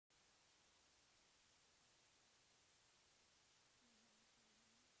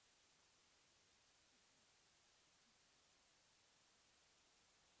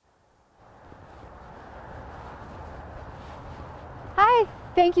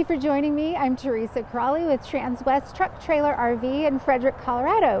Thank you for joining me. I'm Teresa Crawley with Transwest Truck Trailer RV in Frederick,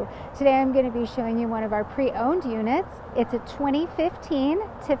 Colorado. Today I'm going to be showing you one of our pre-owned units. It's a 2015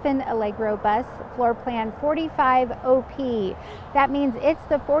 Tiffin Allegro Bus, floor plan 45 OP. That means it's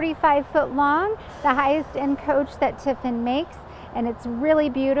the 45-foot long, the highest end coach that Tiffin makes, and it's really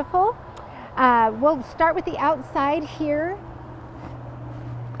beautiful. We'll start with the outside here.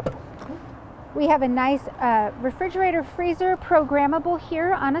 We have a nice refrigerator freezer programmable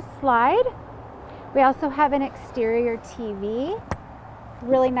here on a slide. We also have an exterior TV,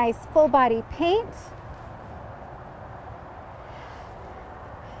 really nice full body paint.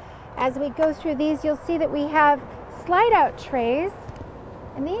 As we go through these, you'll see that we have slide out trays,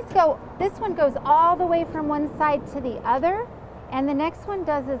 and this one goes all the way from one side to the other, and the next one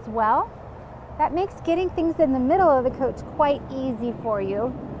does as well. That makes getting things in the middle of the coach quite easy for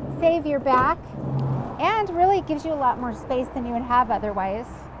you. Save your back, and really gives you a lot more space than you would have otherwise.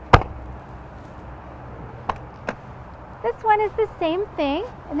 This one is the same thing,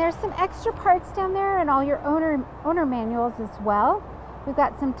 and there's some extra parts down there and all your owner manuals as well. We've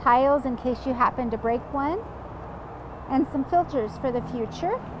got some tiles in case you happen to break one, and some filters for the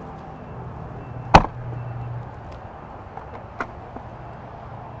future.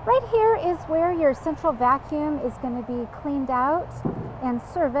 Right here is where your central vacuum is going to be cleaned out and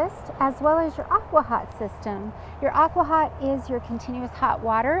serviced, as well as your AquaHot system. Your AquaHot is your continuous hot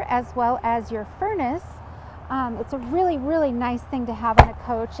water as well as your furnace. It's a really, really nice thing to have on a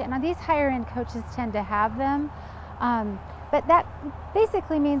coach, and these higher end coaches tend to have them. But that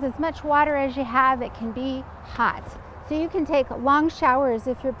basically means as much water as you have, it can be hot. So you can take long showers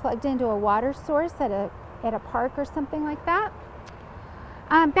if you're plugged into a water source at a park or something like that.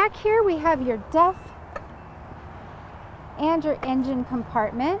 Back here we have your DEF and your engine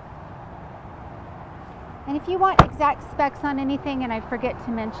compartment. And if you want exact specs on anything and I forget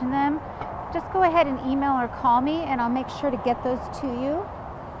to mention them, just go ahead and email or call me and I'll make sure to get those to you.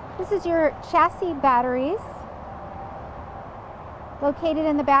 This is your chassis batteries, located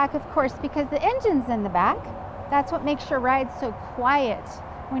in the back, of course, because the engine's in the back. That's what makes your ride so quiet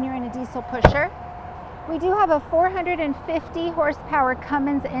when you're in a diesel pusher. We do have a 450 horsepower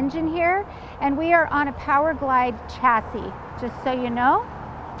Cummins engine here, and we are on a Power Glide chassis, just so you know.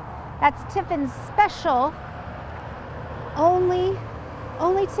 That's Tiffin's special. Only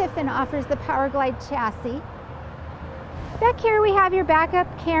Tiffin offers the Power Glide chassis. Back here we have your backup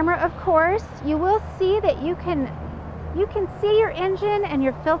camera, of course. You will see that you can see your engine and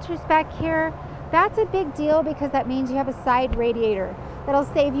your filters back here. That's a big deal because that means you have a side radiator. That'll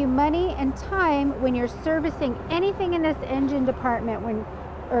save you money and time when you're servicing anything in this engine department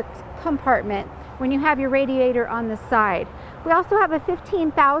or compartment when you have your radiator on the side. We also have a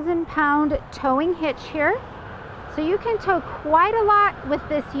 15,000-pound towing hitch here. So you can tow quite a lot with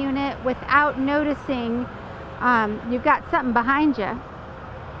this unit without noticing you've got something behind you.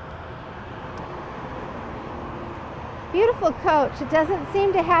 Beautiful coach. It doesn't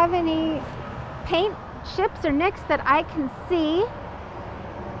seem to have any paint chips or nicks that I can see.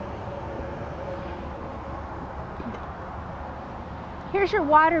 Here's your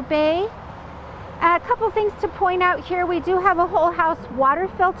water bay. A couple things to point out here. We do have a whole house water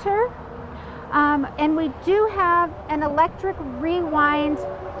filter, and we do have an electric rewind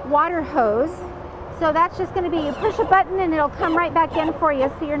water hose. So that's just going to be, you push a button and it'll come right back in for you,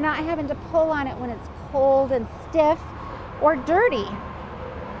 so you're not having to pull on it when it's cold and stiff or dirty.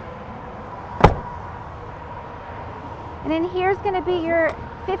 And then here's going to be your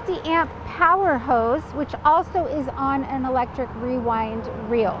 50 amp power hose, which also is on an electric rewind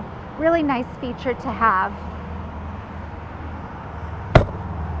reel. Really nice feature to have.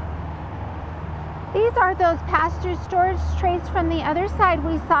 These are those pass-through storage trays from the other side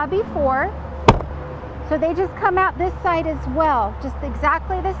we saw before. So they just come out this side as well, just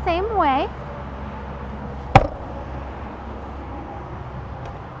exactly the same way.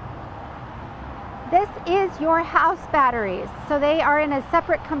 This is your house batteries. So they are in a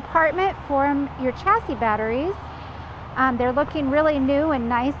separate compartment from your chassis batteries. They're looking really new and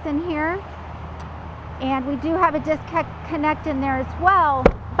nice in here. And we do have a disconnect in there as well,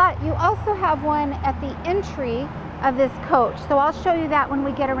 but you also have one at the entry of this coach. So I'll show you that when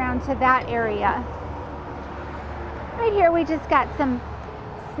we get around to that area. Right here we just got some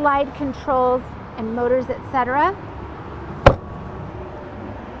slide controls and motors, etc.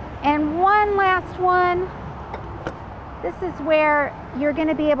 And one last one. This is where you're going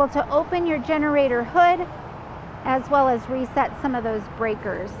to be able to open your generator hood as well as reset some of those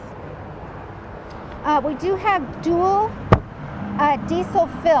breakers. We do have dual diesel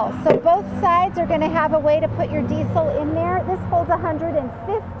fill. So both sides are going to have a way to put your diesel in there. This holds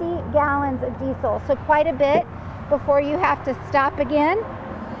 150 gallons of diesel, so quite a bit before you have to stop again.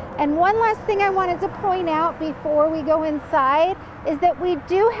 And one last thing I wanted to point out before we go inside is that we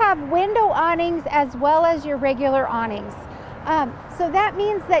do have window awnings as well as your regular awnings. So that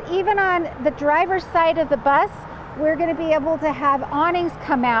means that even on the driver's side of the bus, we're going to be able to have awnings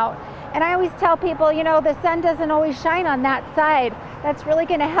come out. And I always tell people, you know, the sun doesn't always shine on that side. That's really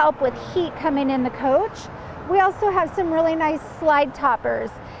going to help with heat coming in the coach. We also have some really nice slide toppers.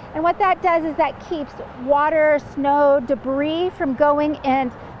 And what that does is that keeps water, snow, debris from going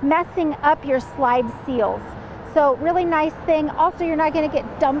and messing up your slide seals. So really nice thing. Also, you're not going to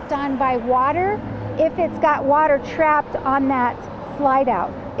get dumped on by water if it's got water trapped on that slide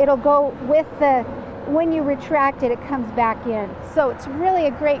out. It'll go with the, when you retract it, it comes back in. So it's really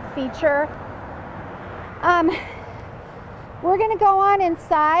a great feature. We're going to go on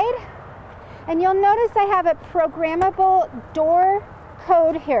inside, and you'll notice I have a programmable door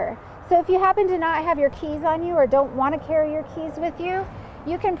code here. So if you happen to not have your keys on you or don't want to carry your keys with you,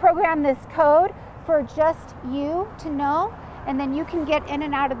 you can program this code for just you to know, and then you can get in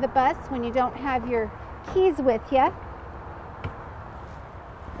and out of the bus when you don't have your keys with you.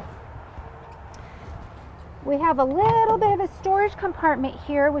 We have a little bit of a storage compartment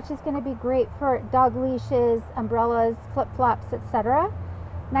here, which is going to be great for dog leashes, umbrellas, flip-flops, etc.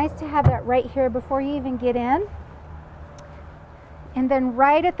 Nice to have that right here before you even get in. And then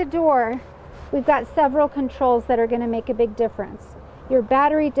right at the door, we've got several controls that are going to make a big difference. Your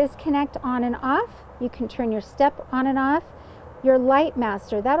battery disconnect on and off. You can turn your step on and off. Your light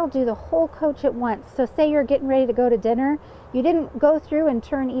master, that'll do the whole coach at once. So say you're getting ready to go to dinner, you didn't go through and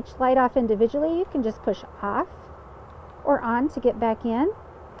turn each light off individually. You can just push off or on to get back in.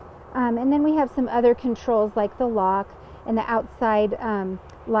 And then we have some other controls like the lock and the outside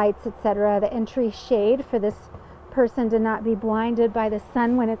lights, etc. The entry shade for this person to not be blinded by the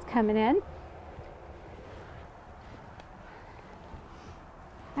sun when it's coming in.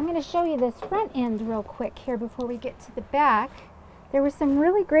 I'm going to show you this front end real quick here before we get to the back. There were some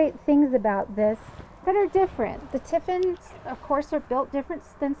really great things about this that are different. The Tiffins, of course, are built different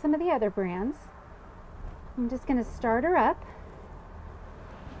than some of the other brands. I'm just going to start her up.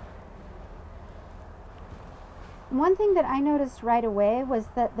 One thing that I noticed right away was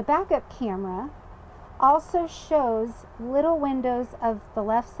that the backup camera also shows little windows of the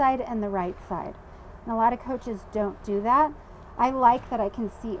left side and the right side. And a lot of coaches don't do that. I like that I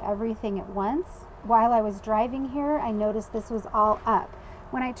can see everything at once. While I was driving here, I noticed this was all up.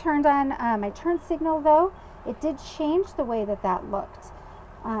 When I turned on my turn signal though, it did change the way that that looked.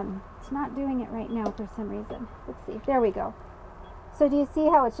 It's not doing it right now for some reason. Let's see, there we go. So do you see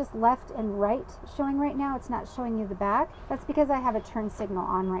how it's just left and right showing right now? It's not showing you the back. That's because I have a turn signal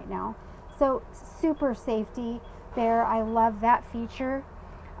on right now. So super safety there. I love that feature.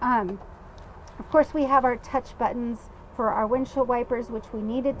 Of course, we have our touch buttons for our windshield wipers, which we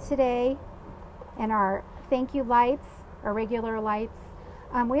needed today, and our thank you lights, our regular lights.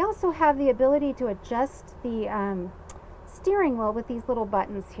 We also have the ability to adjust the steering wheel with these little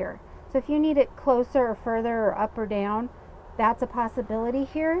buttons here. So if you need it closer or further or up or down, that's a possibility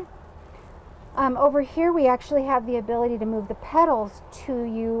here. Over here we actually have the ability to move the pedals to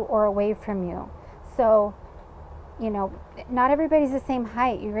you or away from you. So, you know, not everybody's the same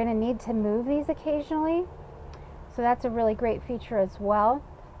height. You're going to need to move these occasionally. So that's a really great feature as well.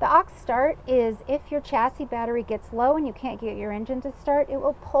 The aux start is if your chassis battery gets low and you can't get your engine to start, it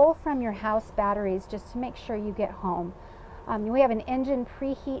will pull from your house batteries just to make sure you get home. We have an engine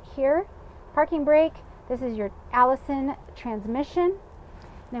preheat here, parking brake. This is your Allison transmission.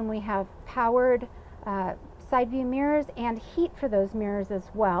 Then we have powered side view mirrors and heat for those mirrors as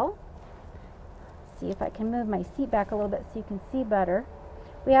well. See if I can move my seat back a little bit so you can see better.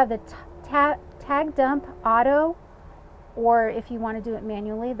 We have the tag dump auto, or if you want to do it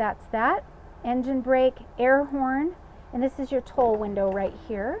manually, that's that. Engine brake, air horn, and this is your toll window right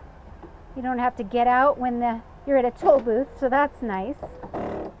here. You don't have to get out when you're at a toll booth, so that's nice.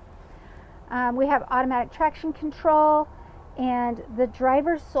 We have automatic traction control and the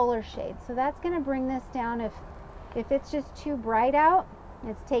driver's solar shade. So that's going to bring this down if it's just too bright out.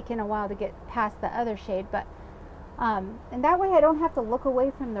 It's taken a while to get past the other shade, but and that way I don't have to look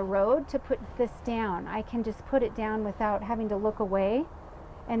away from the road to put this down. I can just put it down without having to look away.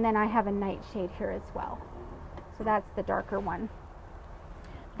 And then I have a night shade here as well. So that's the darker one.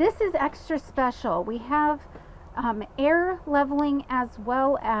 This is extra special. We have air leveling as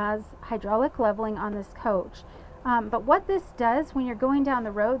well as hydraulic leveling on this coach. But what this does when you're going down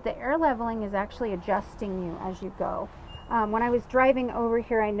the road, the air leveling is actually adjusting you as you go. When I was driving over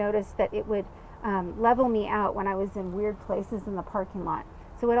here, I noticed that it would level me out when I was in weird places in the parking lot.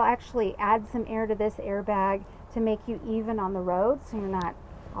 So it'll actually add some air to this airbag to make you even on the road, so you're not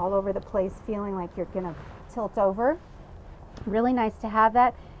all over the place feeling like you're gonna tilt over. Really nice to have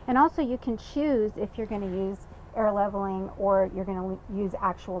that. And also you can choose if you're gonna use air leveling or you're gonna use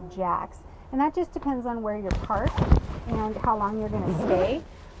actual jacks. And that just depends on where you're parked and how long you're gonna stay.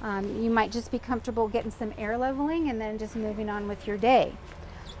 You might just be comfortable getting some air leveling and then just moving on with your day.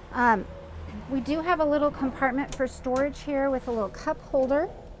 We do have a little compartment for storage here with a little cup holder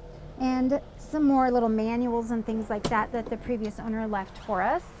and some more little manuals and things like that that the previous owner left for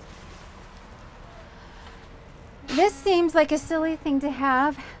us. This seems like a silly thing to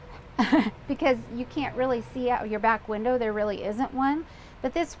have because you can't really see out your back window. There really isn't one,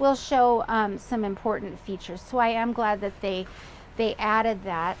 but this will show some important features. So I am glad that they added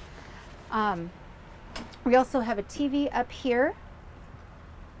that. We also have a TV up here,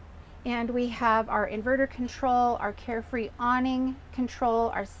 and we have our inverter control, our Carefree awning control,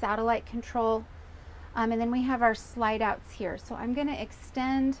 our satellite control, and then we have our slide outs here. So I'm going to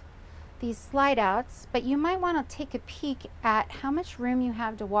extend these slide outs, but you might want to take a peek at how much room you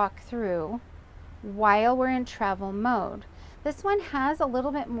have to walk through while we're in travel mode. This one has a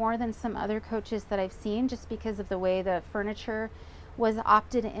little bit more than some other coaches that I've seen just because of the way the furniture was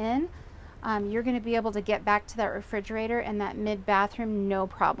opted in. You're going to be able to get back to that refrigerator and that mid bathroom no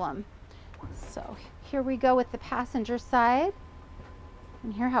problem. So here we go with the passenger side,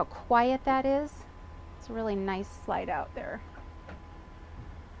 and hear how quiet that is. It's a really nice slide out there.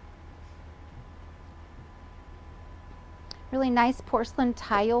 Really nice porcelain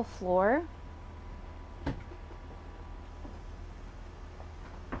tile floor.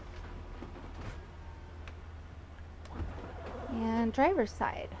 And driver's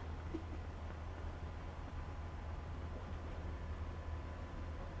side.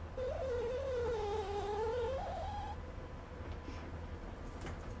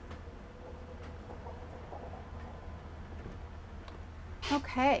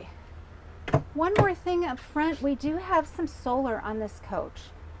 Okay, one more thing up front, we do have some solar on this coach.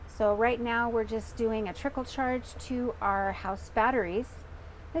 So right now we're just doing a trickle charge to our house batteries.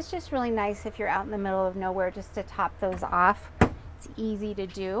 It's just really nice if you're out in the middle of nowhere just to top those off. It's easy to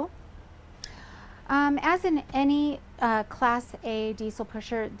do. As in any Class A diesel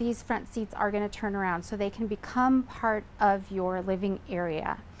pusher, these front seats are going to turn around so they can become part of your living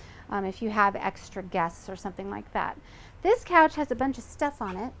area if you have extra guests or something like that. This couch has a bunch of stuff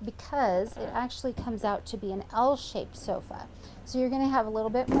on it because it actually comes out to be an L-shaped sofa. So you're going to have a little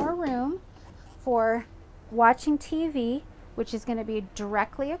bit more room for watching TV, which is going to be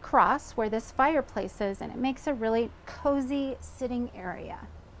directly across where this fireplace is, and it makes a really cozy sitting area.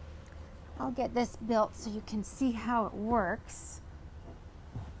 I'll get this built so you can see how it works.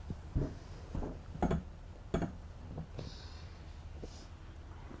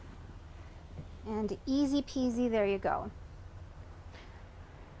 And easy peasy, there you go.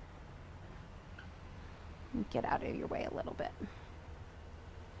 Get out of your way a little bit.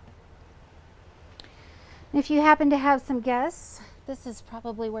 If you happen to have some guests, this is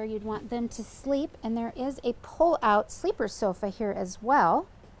probably where you'd want them to sleep, and there is a pull-out sleeper sofa here as well,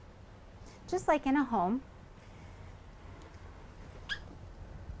 just like in a home.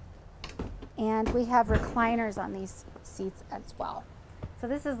 And we have recliners on these seats as well. So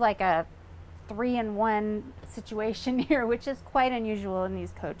this is like a 3-in-1 situation here, which is quite unusual in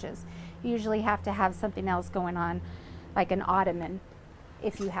these coaches. You usually have to have something else going on, like an ottoman,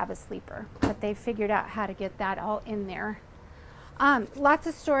 if you have a sleeper. But they've figured out how to get that all in there. Lots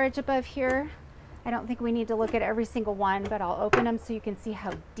of storage above here. I don't think we need to look at every single one, but I'll open them so you can see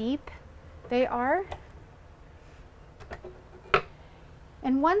how deep they are.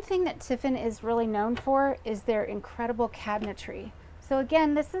 And one thing that Tiffin is really known for is their incredible cabinetry. So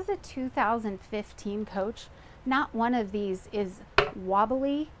again, this is a 2015 coach. Not one of these is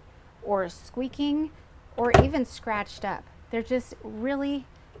wobbly or squeaking or even scratched up. They're just really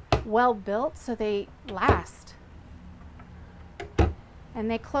well built, so they last. And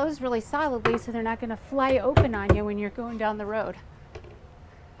they close really solidly, so they're not going to fly open on you when you're going down the road.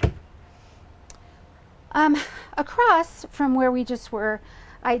 Across from where we just were,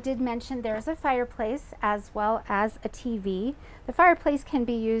 I did mention there's a fireplace as well as a TV. The fireplace can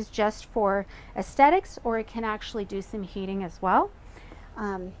be used just for aesthetics, or it can actually do some heating as well.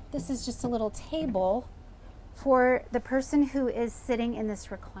 This is just a little table for the person who is sitting in this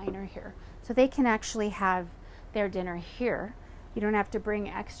recliner here. So they can actually have their dinner here. You don't have to bring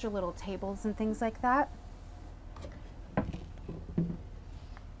extra little tables and things like that.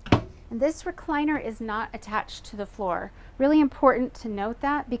 And this recliner is not attached to the floor. Really important to note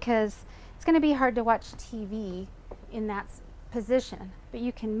that because it's going to be hard to watch TV in that position. But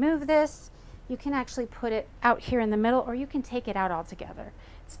you can move this, you can actually put it out here in the middle, or you can take it out altogether.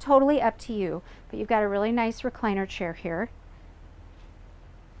 It's totally up to you, but you've got a really nice recliner chair here.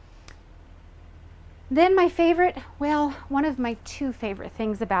 Then my favorite, well, one of my two favorite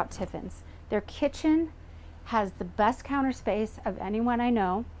things about Tiffin's, their kitchen has the best counter space of anyone I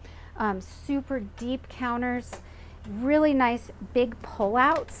know. Super deep counters, really nice big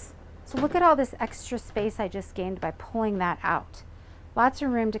pull-outs. So look at all this extra space I just gained by pulling that out. Lots of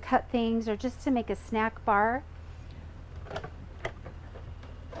room to cut things or just to make a snack bar.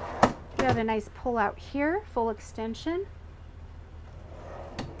 You have a nice pull-out here, full extension.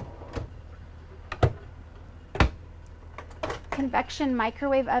 Convection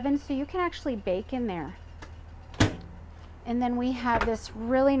microwave oven, so you can actually bake in there. And then we have this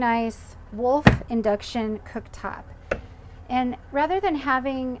really nice Wolf induction cooktop. And rather than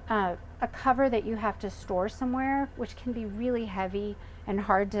having a cover that you have to store somewhere, which can be really heavy and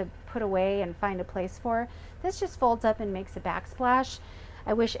hard to put away and find a place for, this just folds up and makes a backsplash.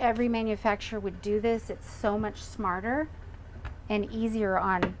 I wish every manufacturer would do this. It's so much smarter and easier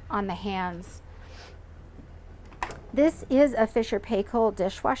on the hands. This is a Fisher-Paykel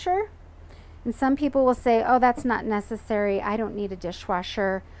dishwasher. And some people will say, oh, that's not necessary. I don't need a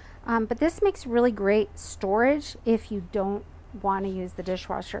dishwasher. But this makes really great storage if you don't want to use the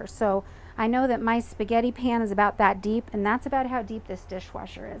dishwasher. So I know that my spaghetti pan is about that deep, and that's about how deep this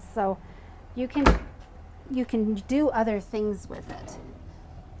dishwasher is. So you can do other things with it.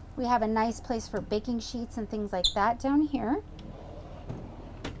 We have a nice place for baking sheets and things like that down here.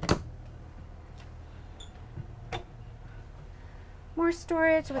 More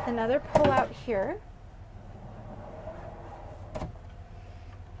storage with another pull-out here.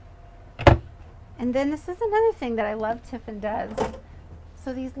 And then this is another thing that I love Tiffin does.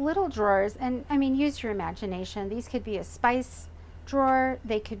 So these little drawers, and I mean, use your imagination. These could be a spice drawer.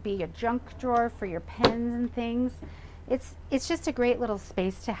 They could be a junk drawer for your pens and things. It's just a great little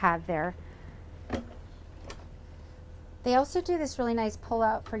space to have there. They also do this really nice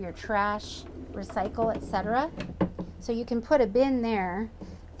pull-out for your trash, recycle, etc. So you can put a bin there,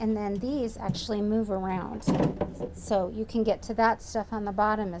 and then these actually move around. So you can get to that stuff on the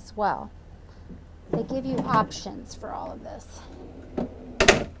bottom as well. They give you options for all of this.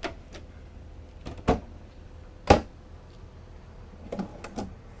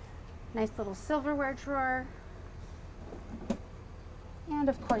 Nice little silverware drawer. And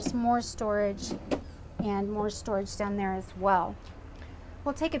of course more storage, and more storage down there as well.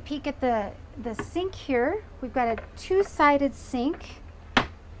 We'll take a peek at the sink here. We've got a two-sided sink.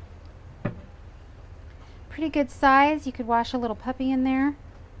 Pretty good size. You could wash a little puppy in there.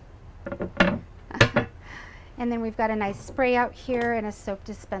 And then we've got a nice spray out here and a soap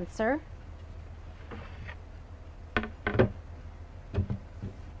dispenser.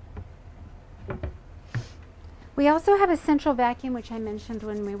 We also have a central vacuum, which I mentioned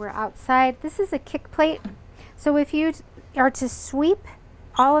when we were outside. This is a kick plate. So if you are to sweep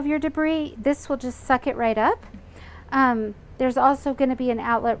all of your debris, this will just suck it right up. There's also going to be an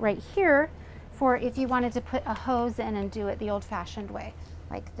outlet right here for if you wanted to put a hose in and do it the old-fashioned way,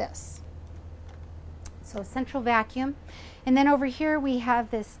 like this. So central vacuum. And then over here we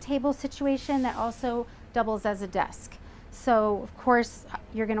have this table situation that also doubles as a desk. So of course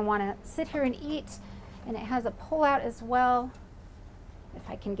you're going to want to sit here and eat, and it has a pull-out as well. If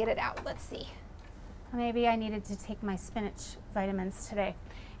I can get it out, let's see. Maybe I needed to take my spinach vitamins today.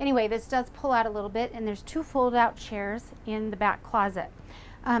 Anyway, this does pull out a little bit, and there's two fold-out chairs in the back closet.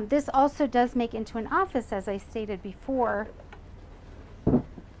 This also does make into an office, as I stated before.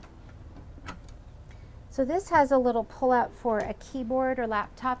 So this has a little pull-out for a keyboard or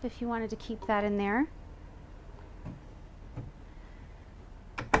laptop if you wanted to keep that in there.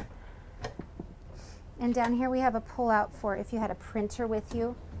 And down here we have a pull-out for if you had a printer with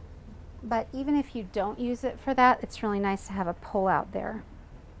you. But even if you don't use it for that, it's really nice to have a pull-out there.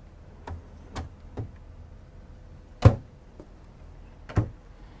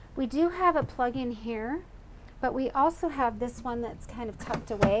 We do have a plug-in here, but we also have this one that's kind of tucked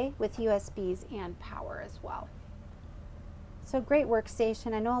away with USBs and power as well. So great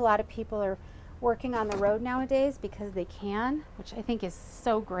workstation. I know a lot of people are working on the road nowadays because they can, which I think is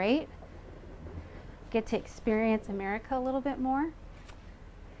so great. Get to experience America a little bit more.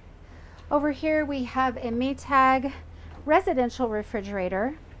 Over here we have a Maytag residential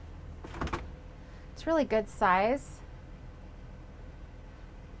refrigerator. It's really good size.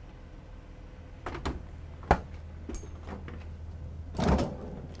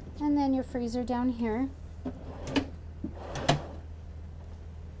 And then your freezer down here.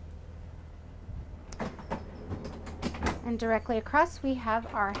 And directly across we have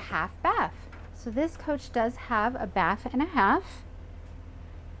our half bath. So this coach does have a bath and a half.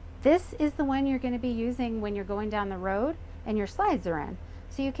 This is the one you're going to be using when you're going down the road and your slides are in.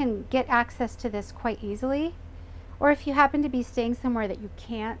 So you can get access to this quite easily. Or if you happen to be staying somewhere that you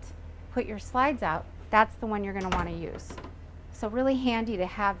can't put your slides out, that's the one you're going to want to use. So really handy to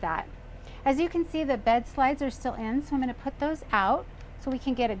have that. As you can see, the bed slides are still in, so I'm going to put those out so we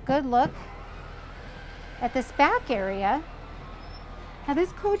can get a good look at this back area. Now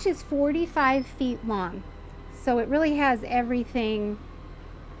this coach is 45 feet long, so it really has everything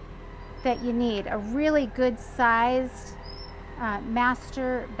that you need. A really good sized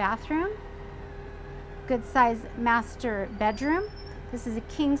master bathroom, good sized master bedroom. This is a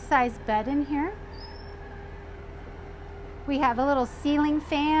king size bed in here. We have a little ceiling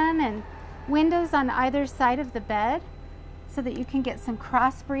fan and windows on either side of the bed so that you can get some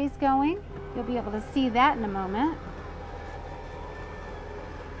cross breeze going. You'll be able to see that in a moment.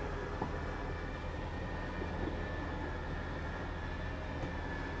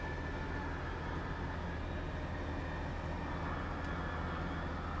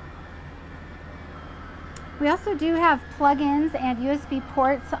 We also do have plug-ins and USB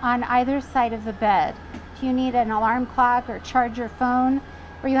ports on either side of the bed. If you need an alarm clock or charge your phone,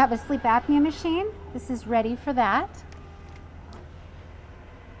 or you have a sleep apnea machine, this is ready for that.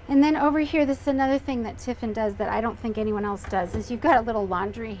 And then over here, this is another thing that Tiffin does that I don't think anyone else does, is you've got a little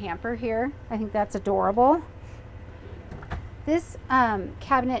laundry hamper here. I think that's adorable. This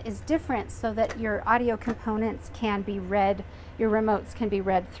cabinet is different so that your audio components can be read, your remotes can be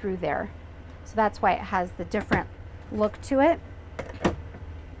read through there. So that's why it has the different look to it.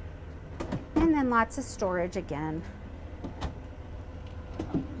 And then lots of storage again.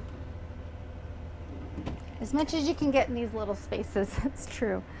 As much as you can get in these little spaces, that's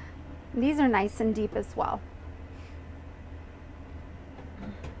true. And these are nice and deep as well.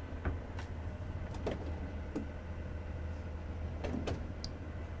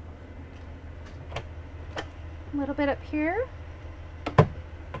 A little bit up here.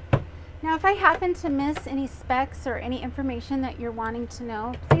 Now, if I happen to miss any specs or any information that you're wanting to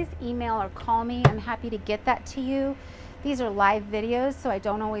know, please email or call me. I'm happy to get that to you. These are live videos, so I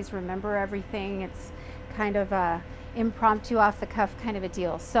don't always remember everything. It's kind of a impromptu, off the cuff kind of a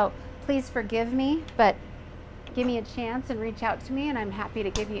deal. So please forgive me, but give me a chance and reach out to me, and I'm happy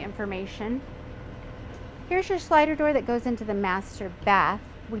to give you information. Here's your slider door that goes into the master bath.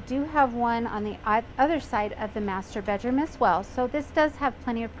 We do have one on the other side of the master bedroom as well. So this does have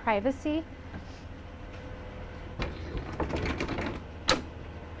plenty of privacy.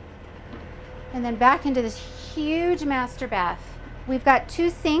 And then back into this huge master bath. We've got two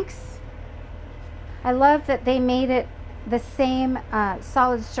sinks. I love that they made it the same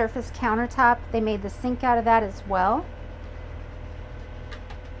solid surface countertop. They made the sink out of that as well.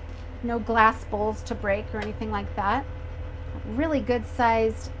 No glass bowls to break or anything like that. Really good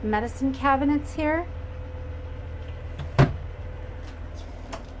sized medicine cabinets here.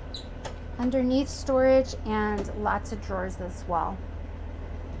 Underneath storage and lots of drawers as well.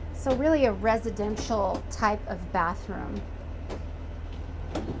 So really a residential type of bathroom.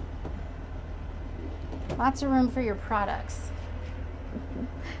 Lots of room for your products.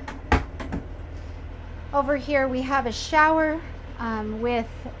 Over here we have a shower with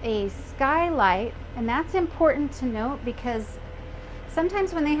a skylight, and that's important to note because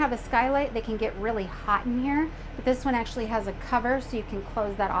sometimes when they have a skylight they can get really hot in here, but this one actually has a cover so you can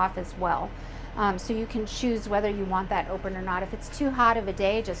close that off as well. So you can choose whether you want that open or not. If it's too hot of a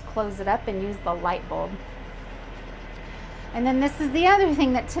day, just close it up and use the light bulb. And then this is the other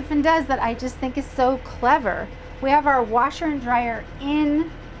thing that Tiffin does that I just think is so clever. We have our washer and dryer in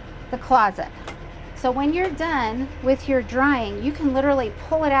the closet. So when you're done with your drying, you can literally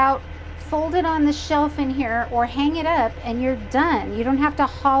pull it out, fold it on the shelf in here, or hang it up, and you're done. You don't have to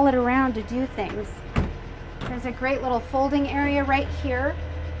haul it around to do things. There's a great little folding area right here.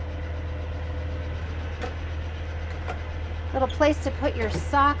 Little place to put your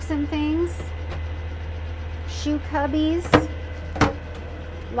socks and things. Shoe cubbies.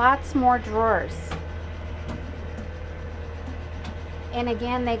 Lots more drawers. And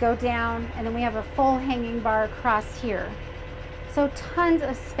again, they go down, and then we have a full hanging bar across here. So tons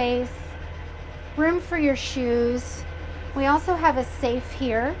of space, room for your shoes. We also have a safe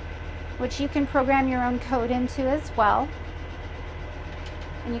here, which you can program your own code into as well.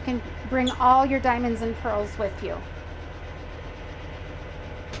 And you can bring all your diamonds and pearls with you.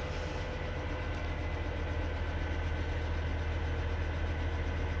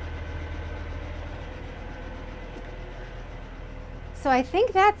 So I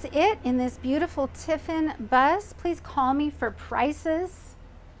think that's it in this beautiful Tiffin bus. Please call me for prices,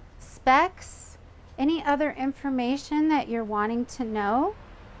 specs, any other information that you're wanting to know.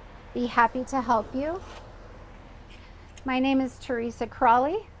 Be happy to help you. My name is Teresa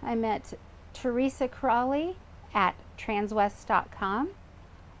Crawley. I'm at Teresa Crawley at transwest.com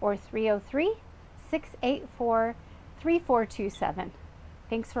or 303-684-3427.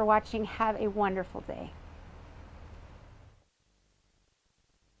 Thanks for watching. Have a wonderful day.